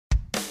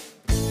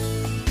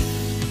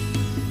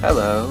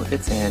Hello,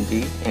 it's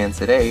Andy, and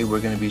today we're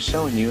going to be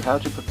showing you how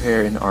to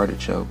prepare an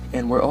artichoke,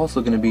 and we're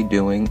also going to be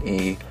doing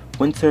a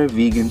winter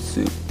vegan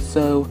soup,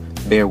 so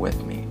bear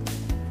with me.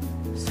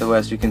 So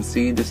as you can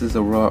see, this is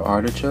a raw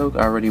artichoke.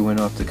 I already went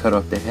off to cut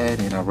off the head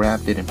and I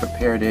wrapped it and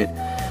prepared it,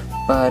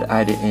 but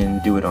I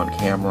didn't do it on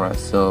camera,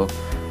 so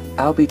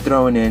I'll be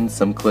throwing in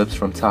some clips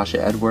from Tasha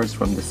Edwards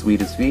from The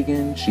Sweetest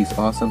Vegan. She's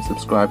awesome,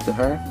 subscribe to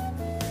her.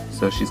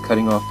 So she's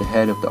cutting off the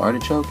head of the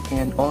artichoke,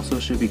 and also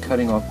she'll be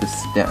cutting off the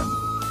stem.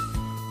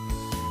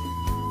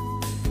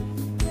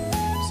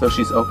 So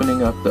she's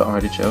opening up the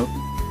artichoke.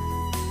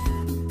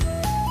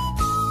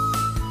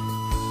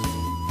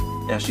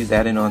 Now she's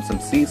adding on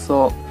some sea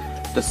salt.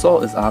 The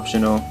salt is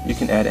optional. You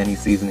can add any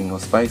seasoning or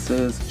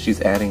spices.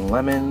 She's adding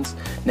lemons.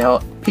 Now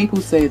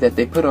people say that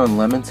they put on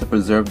lemon to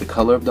preserve the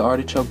color of the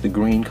artichoke, the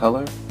green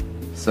color.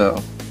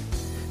 So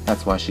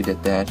that's why she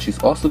did that.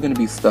 She's also going to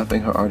be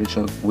stuffing her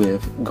artichoke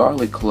with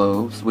garlic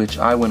cloves, which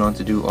I went on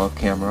to do off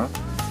camera.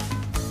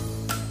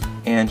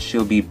 And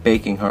she'll be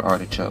baking her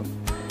artichoke.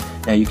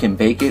 Now you can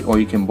bake it or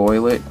you can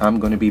boil it. I'm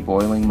going to be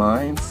boiling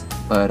mine,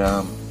 but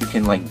you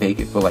can like bake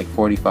it for like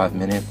 45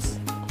 minutes.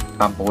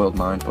 I boiled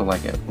mine for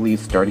like at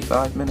least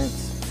 35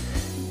 minutes.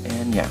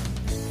 And yeah,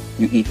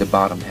 you eat the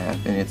bottom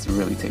half and it's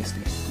really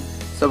tasty.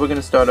 So we're going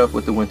to start off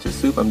with the winter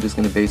soup. I'm just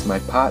going to base my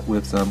pot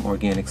with some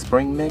organic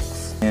spring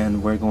mix,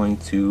 and we're going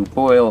to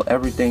boil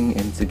everything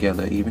in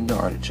together, even the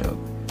artichoke.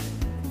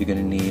 You're going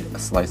to need a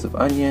slice of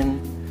onion,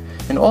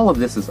 and all of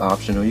this is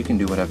optional. You can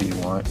do whatever you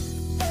want.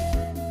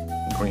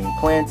 Green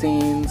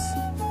plantains.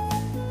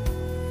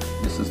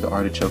 This is the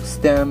artichoke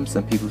stem.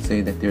 Some people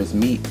say that there's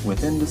meat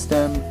within the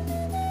stem,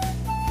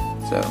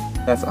 so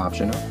that's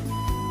optional.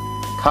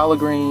 Collard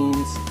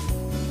greens,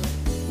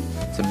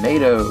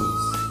 tomatoes,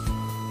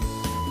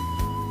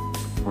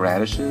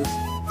 radishes,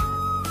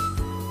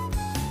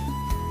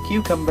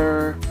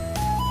 cucumber,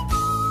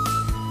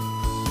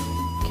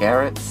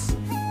 carrots,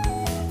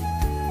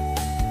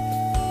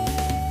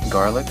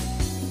 garlic,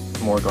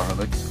 more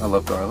garlic, I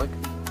love garlic,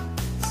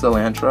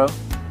 cilantro,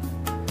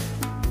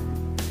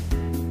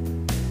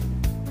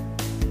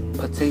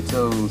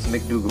 potatoes,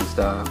 Mcdougall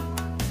style,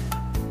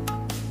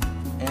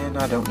 and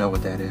I don't know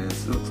what that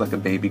is. It looks like a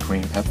baby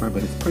green pepper,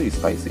 but it's pretty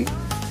spicy.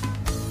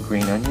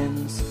 Green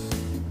onions,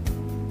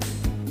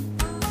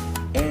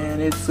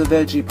 and it's a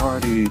veggie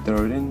party.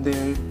 Throw it in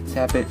there,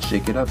 tap it,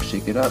 shake it up,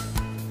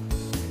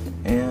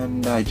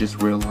 and I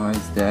just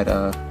realized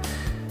that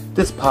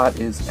this pot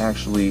is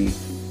actually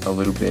a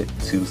little bit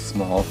too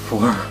small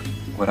for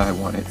what I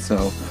wanted,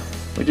 so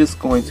we're just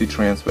going to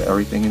transfer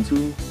everything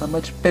into a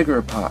much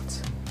bigger pot,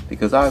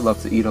 because I love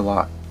to eat a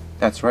lot.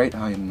 That's right,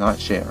 I am not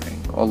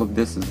sharing. All of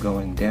this is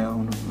going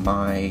down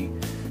my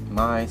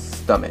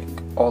stomach.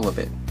 All of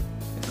it.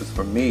 This is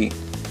for me.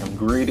 I'm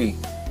greedy.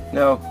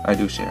 No, I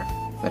do share.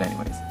 But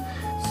anyways.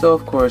 So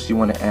of course you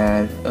want to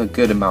add a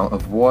good amount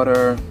of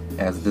water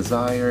as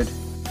desired.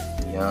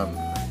 Yum.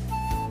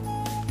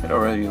 It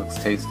already looks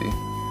tasty.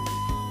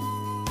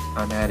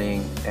 I'm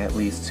adding at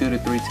least 2 to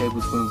 3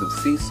 tablespoons of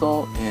sea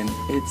salt, and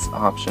it's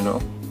optional.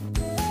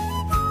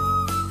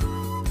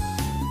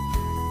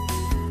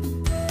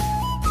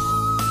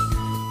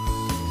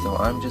 So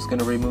I'm just going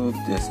to remove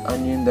this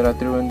onion that I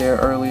threw in there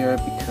earlier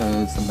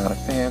because I'm not a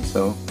fan,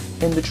 so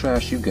in the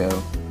trash you go.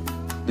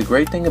 The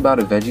great thing about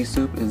a veggie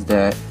soup is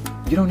that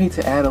you don't need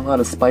to add a lot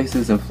of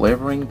spices and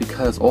flavoring,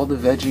 because all the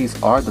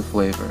veggies are the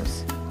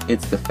flavors.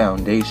 It's the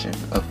foundation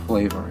of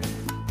flavoring.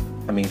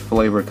 I mean,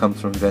 flavor comes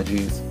from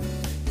veggies.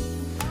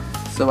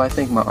 So I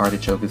think my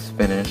artichoke is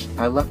finished.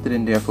 I left it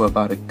in there for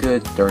about a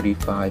good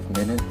 35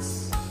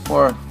 minutes,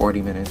 or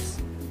 40 minutes,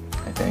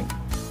 I think.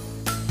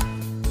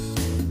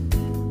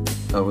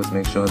 Always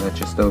make sure that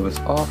your stove is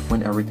off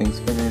when everything's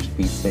finished.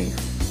 Be safe.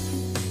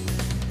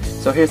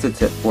 So here's a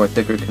tip for a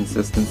thicker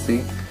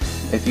consistency.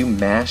 If you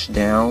mash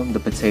down the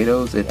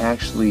potatoes, it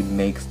actually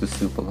makes the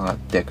soup a lot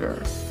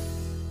thicker.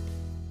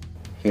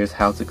 Here's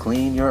how to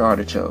clean your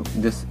artichoke.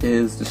 This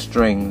is the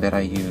string that I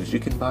use. You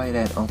can buy it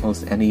at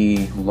almost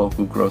any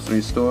local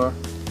grocery store,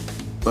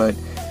 but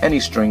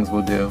any strings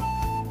will do.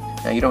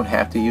 Now you don't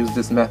have to use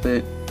this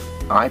method.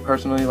 I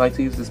personally like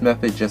to use this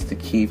method just to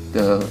keep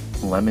the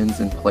lemons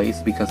in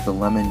place, because the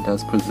lemon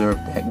does preserve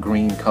that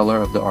green color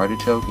of the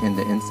artichoke in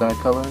the inside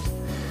colors.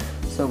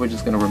 So we're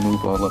just going to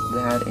remove all of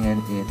that,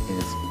 and it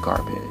is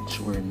garbage.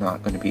 We're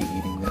not going to be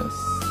eating this.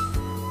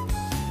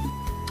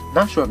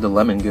 Not sure if the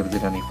lemon gives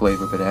it any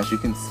flavor, but as you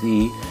can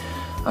see,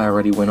 I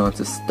already went on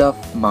to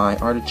stuff my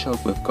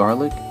artichoke with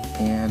garlic,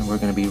 and we're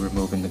going to be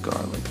removing the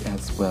garlic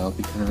as well,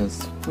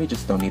 because we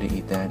just don't need to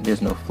eat that.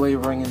 There's no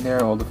flavoring in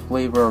there. All the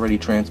flavor already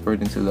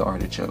transferred into the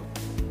artichoke.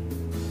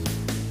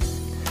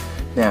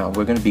 Now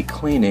we're going to be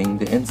cleaning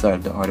the inside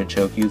of the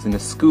artichoke using the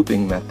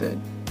scooping method.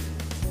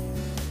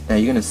 Now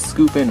you're going to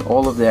scoop in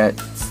all of that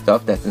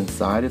stuff that's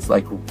inside. It's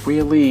like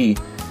really,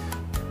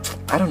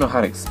 I don't know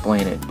how to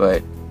explain it,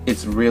 but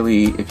it's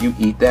really, if you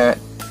eat that,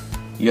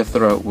 your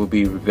throat will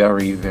be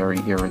very, very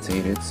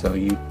irritated. So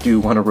you do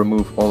want to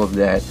remove all of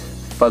that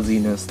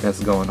fuzziness that's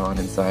going on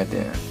inside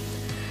there.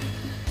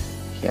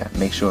 Yeah,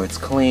 make sure it's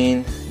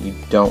clean. You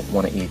don't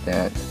want to eat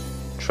that.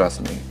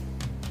 Trust me.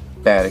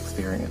 Bad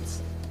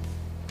experience.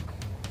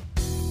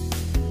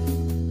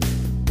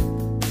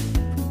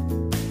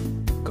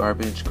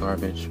 Garbage,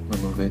 garbage.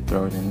 Remove it,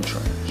 throw it in the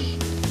trash.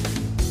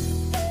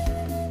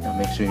 Now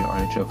make sure your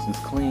artichokes is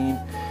clean.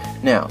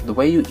 Now, the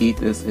way you eat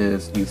this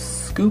is you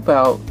scoop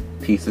out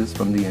pieces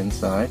from the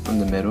inside, from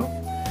the middle,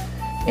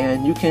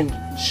 and you can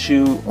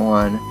chew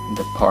on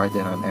the part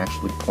that I'm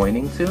actually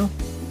pointing to.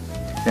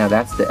 Now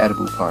that's the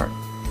edible part.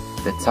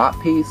 The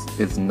top piece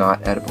is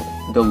not edible.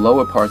 The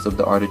lower parts of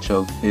the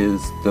artichoke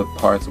is the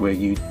parts where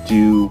you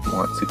do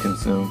want to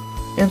consume.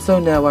 And so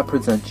now I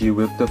present you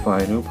with the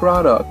final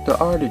product, the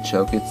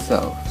artichoke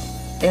itself.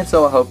 And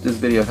so I hope this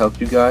video helped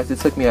you guys. It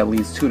took me at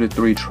least 2 to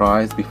 3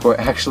 tries before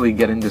actually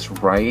getting this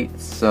right,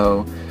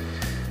 so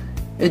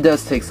it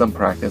does take some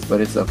practice, but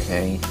it's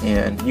okay.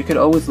 And you can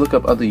always look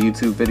up other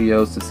YouTube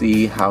videos to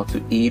see how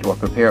to eat or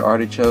prepare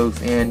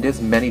artichokes, and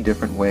there's many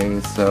different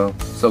ways. So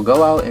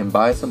go out and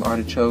buy some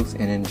artichokes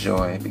and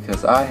enjoy,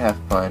 because I have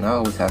fun. I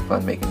always have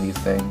fun making these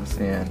things,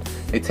 and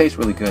they taste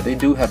really good. They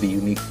do have a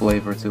unique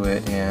flavor to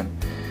it, and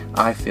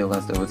I feel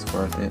as though it's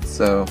worth it.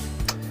 So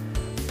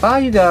bye,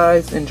 you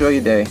guys. Enjoy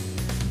your day.